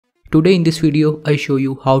Today in this video, I show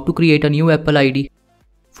you how to create a new Apple ID.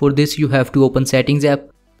 For this, you have to open Settings app.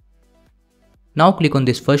 Now click on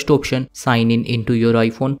this first option, Sign in into your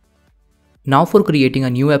iPhone. Now for creating a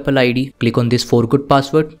new Apple ID, click on this Forgot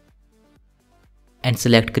Password and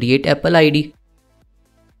select Create Apple ID.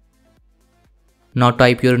 Now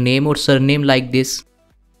type your name or surname like this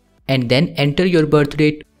and then enter your birth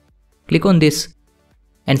date. Click on this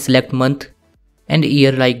and select month and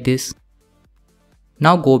year like this.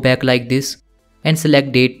 Now go back like this and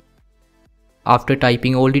select date. After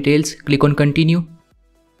typing all details, click on continue.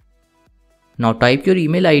 Now type your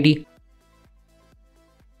email ID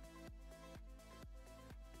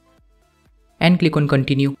and click on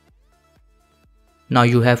continue. Now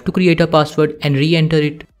you have to create a password and re-enter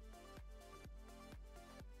it.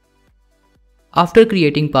 After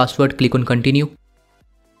creating password, click on continue.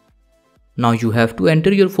 Now you have to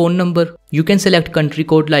enter your phone number. You can select country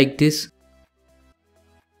code like this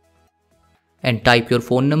and type your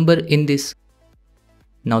phone number in this.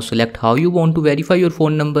 Now select how you want to verify your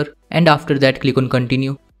phone number and after that click on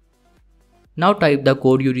continue. Now type the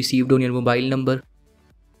code you received on your mobile number.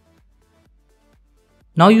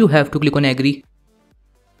 Now you have to click on agree.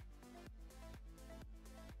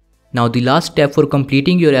 Now the last step for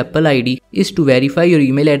completing your Apple ID is to verify your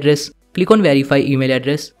email address. Click on verify email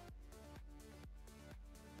address.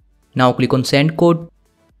 Now click on send code.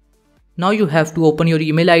 Now you have to open your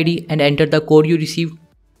email ID and enter the code you received.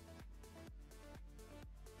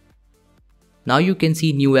 Now you can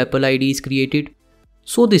see new Apple ID is created.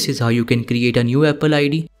 So this is how you can create a new Apple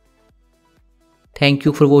ID. Thank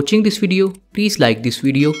you for watching this video. Please like this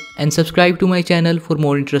video and subscribe to my channel for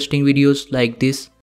more interesting videos like this.